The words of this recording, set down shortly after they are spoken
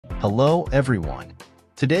Hello everyone.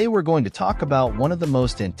 Today we're going to talk about one of the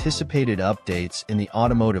most anticipated updates in the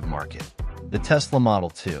automotive market, the Tesla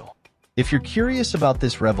Model 2. If you're curious about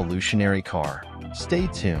this revolutionary car, stay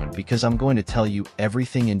tuned because I'm going to tell you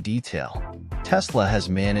everything in detail. Tesla has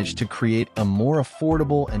managed to create a more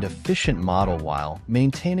affordable and efficient model while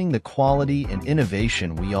maintaining the quality and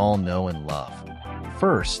innovation we all know and love.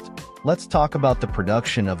 First, let's talk about the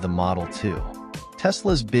production of the Model 2.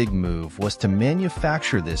 Tesla's big move was to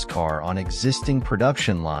manufacture this car on existing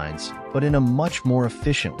production lines, but in a much more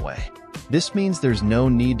efficient way. This means there's no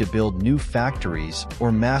need to build new factories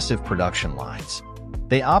or massive production lines.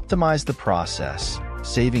 They optimize the process,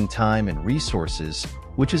 saving time and resources,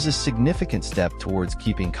 which is a significant step towards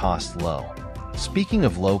keeping costs low. Speaking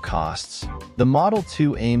of low costs, the Model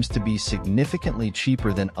 2 aims to be significantly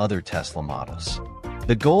cheaper than other Tesla models.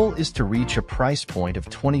 The goal is to reach a price point of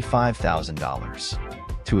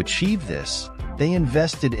 $25,000. To achieve this, they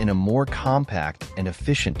invested in a more compact and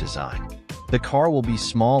efficient design. The car will be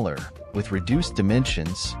smaller, with reduced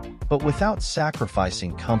dimensions, but without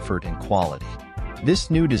sacrificing comfort and quality. This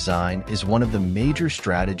new design is one of the major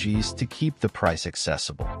strategies to keep the price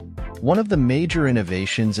accessible. One of the major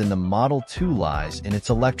innovations in the Model 2 lies in its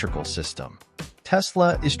electrical system.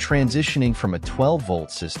 Tesla is transitioning from a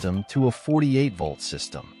 12-volt system to a 48-volt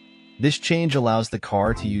system. This change allows the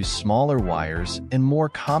car to use smaller wires and more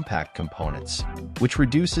compact components, which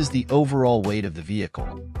reduces the overall weight of the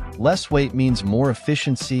vehicle. Less weight means more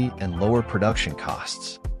efficiency and lower production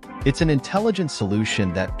costs. It's an intelligent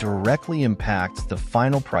solution that directly impacts the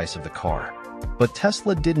final price of the car. But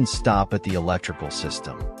Tesla didn't stop at the electrical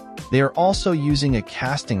system. They are also using a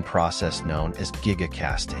casting process known as Giga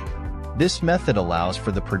casting. This method allows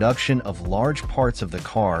for the production of large parts of the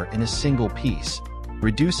car in a single piece,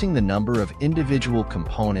 reducing the number of individual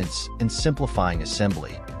components and simplifying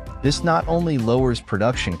assembly. This not only lowers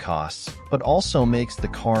production costs, but also makes the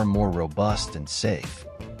car more robust and safe.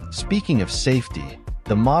 Speaking of safety,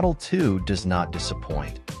 the Model 2 does not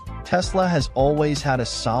disappoint. Tesla has always had a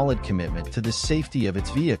solid commitment to the safety of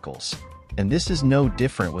its vehicles, and this is no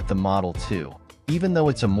different with the Model 2, even though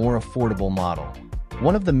it's a more affordable model.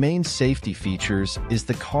 One of the main safety features is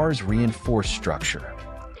the car's reinforced structure.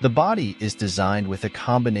 The body is designed with a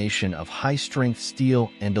combination of high-strength steel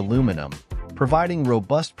and aluminum, providing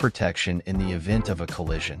robust protection in the event of a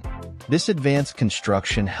collision. This advanced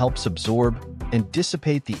construction helps absorb and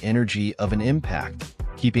dissipate the energy of an impact,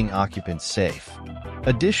 keeping occupants safe.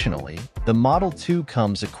 Additionally, the Model 2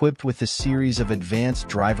 comes equipped with a series of advanced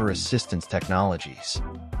driver assistance technologies.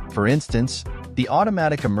 For instance, the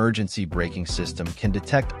automatic emergency braking system can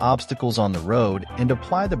detect obstacles on the road and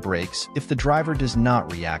apply the brakes if the driver does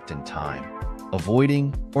not react in time,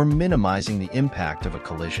 avoiding or minimizing the impact of a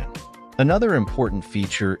collision. Another important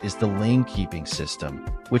feature is the lane keeping system,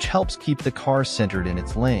 which helps keep the car centered in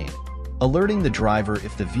its lane, alerting the driver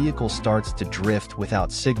if the vehicle starts to drift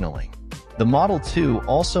without signaling. The Model 2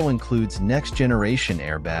 also includes next-generation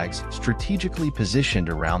airbags strategically positioned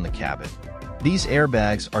around the cabin. These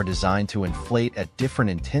airbags are designed to inflate at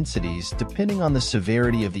different intensities depending on the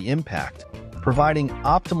severity of the impact, providing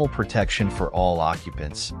optimal protection for all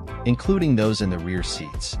occupants, including those in the rear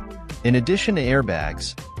seats. In addition to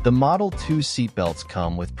airbags, the Model 2 seatbelts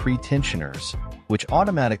come with pre-tensioners, which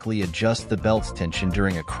automatically adjust the belt's tension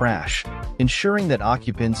during a crash, ensuring that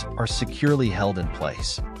occupants are securely held in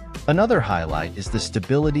place. Another highlight is the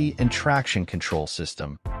stability and traction control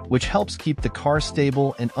system, which helps keep the car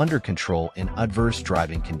stable and under control in adverse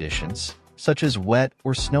driving conditions, such as wet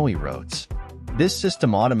or snowy roads. This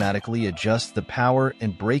system automatically adjusts the power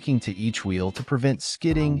and braking to each wheel to prevent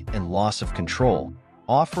skidding and loss of control,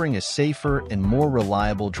 offering a safer and more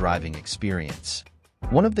reliable driving experience.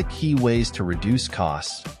 One of the key ways to reduce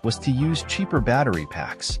costs was to use cheaper battery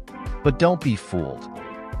packs. But don't be fooled.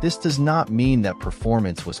 This does not mean that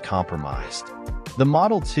performance was compromised. The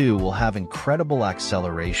Model 2 will have incredible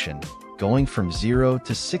acceleration, going from 0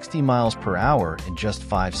 to 60 miles per hour in just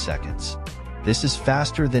 5 seconds. This is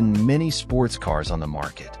faster than many sports cars on the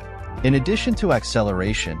market. In addition to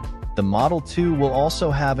acceleration, the Model 2 will also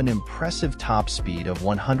have an impressive top speed of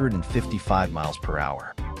 155 miles per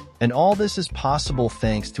hour. And all this is possible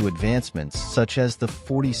thanks to advancements such as the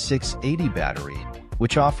 4680 battery,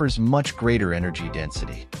 which offers much greater energy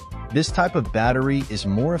density. This type of battery is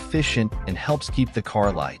more efficient and helps keep the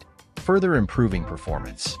car light, further improving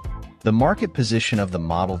performance. The market position of the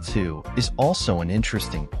Model 2 is also an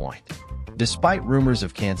interesting point. Despite rumors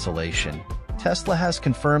of cancellation, Tesla has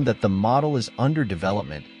confirmed that the model is under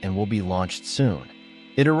development and will be launched soon.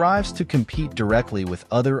 It arrives to compete directly with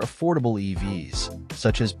other affordable EVs,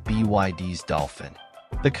 such as BYD's Dolphin.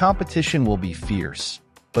 The competition will be fierce,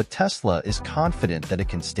 but Tesla is confident that it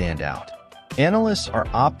can stand out. Analysts are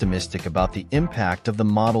optimistic about the impact of the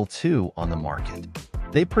Model 2 on the market.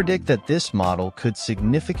 They predict that this model could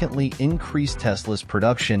significantly increase Tesla's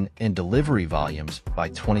production and delivery volumes by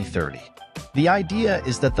 2030. The idea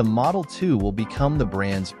is that the Model 2 will become the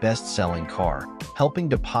brand's best-selling car, helping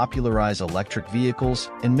to popularize electric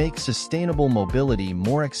vehicles and make sustainable mobility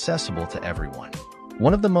more accessible to everyone.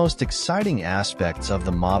 One of the most exciting aspects of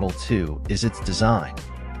the Model 2 is its design.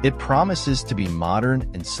 It promises to be modern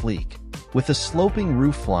and sleek, with a sloping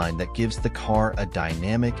roofline that gives the car a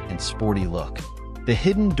dynamic and sporty look. The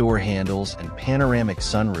hidden door handles and panoramic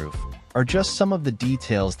sunroof are just some of the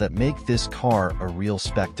details that make this car a real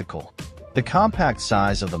spectacle. The compact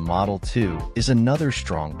size of the Model 2 is another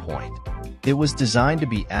strong point. It was designed to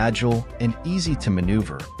be agile and easy to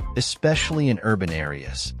maneuver, especially in urban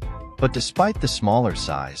areas. But despite the smaller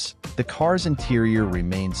size, the car's interior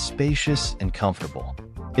remains spacious and comfortable.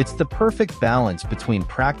 It's the perfect balance between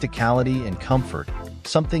practicality and comfort,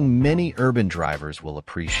 something many urban drivers will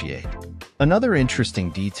appreciate. Another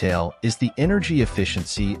interesting detail is the energy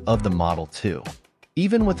efficiency of the Model 2.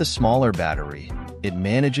 Even with a smaller battery, it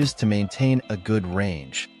manages to maintain a good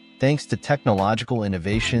range, thanks to technological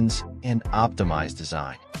innovations and optimized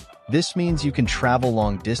design. This means you can travel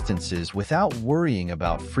long distances without worrying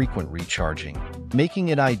about frequent recharging, making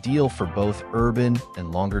it ideal for both urban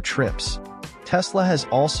and longer trips. Tesla has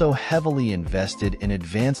also heavily invested in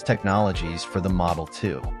advanced technologies for the Model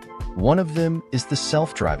 2. One of them is the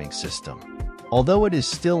self-driving system. Although it is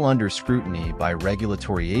still under scrutiny by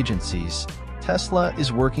regulatory agencies, Tesla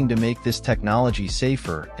is working to make this technology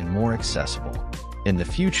safer and more accessible. In the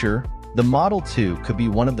future, the Model 2 could be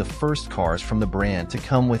one of the first cars from the brand to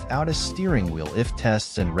come without a steering wheel if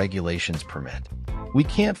tests and regulations permit. We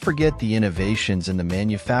can't forget the innovations in the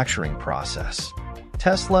manufacturing process.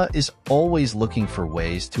 Tesla is always looking for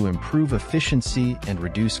ways to improve efficiency and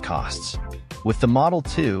reduce costs. With the Model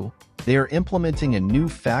 2, they are implementing a new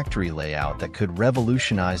factory layout that could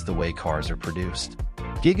revolutionize the way cars are produced.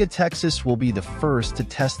 Giga, Texas will be the first to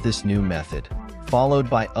test this new method, followed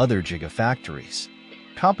by other gigafactories.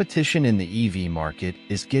 Competition in the EV market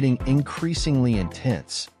is getting increasingly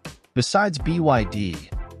intense. Besides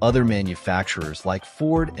BYD, other manufacturers like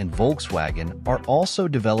Ford and Volkswagen are also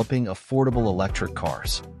developing affordable electric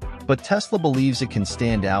cars. But Tesla believes it can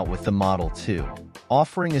stand out with the Model 2,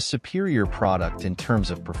 offering a superior product in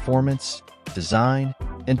terms of performance, design,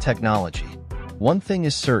 and technology. One thing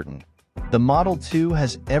is certain, the Model 2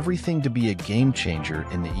 has everything to be a game-changer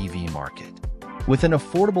in the EV market. With an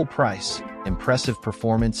affordable price, impressive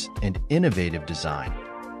performance, and innovative design,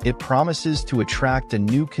 it promises to attract a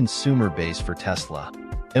new consumer base for Tesla.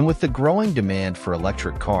 And with the growing demand for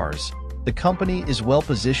electric cars, the company is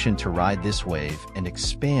well-positioned to ride this wave and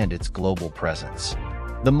expand its global presence.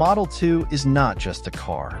 The Model 2 is not just a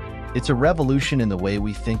car. It's a revolution in the way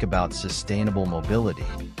we think about sustainable mobility.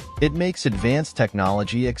 It makes advanced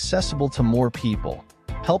technology accessible to more people,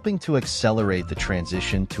 helping to accelerate the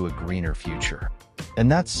transition to a greener future. And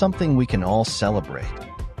that's something we can all celebrate.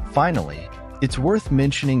 Finally, it's worth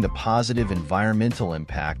mentioning the positive environmental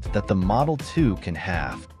impact that the Model 2 can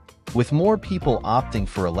have. With more people opting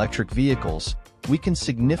for electric vehicles, we can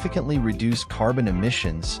significantly reduce carbon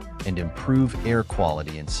emissions and improve air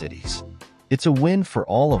quality in cities. It's a win for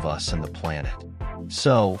all of us and the planet.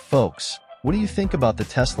 So, folks, what do you think about the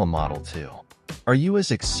Tesla Model 2? Are you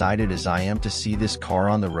as excited as I am to see this car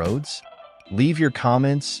on the roads? Leave your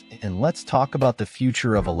comments and let's talk about the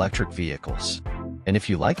future of electric vehicles. And if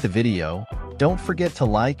you like the video, don't forget to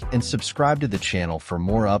like and subscribe to the channel for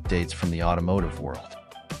more updates from the automotive world.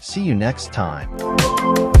 See you next time.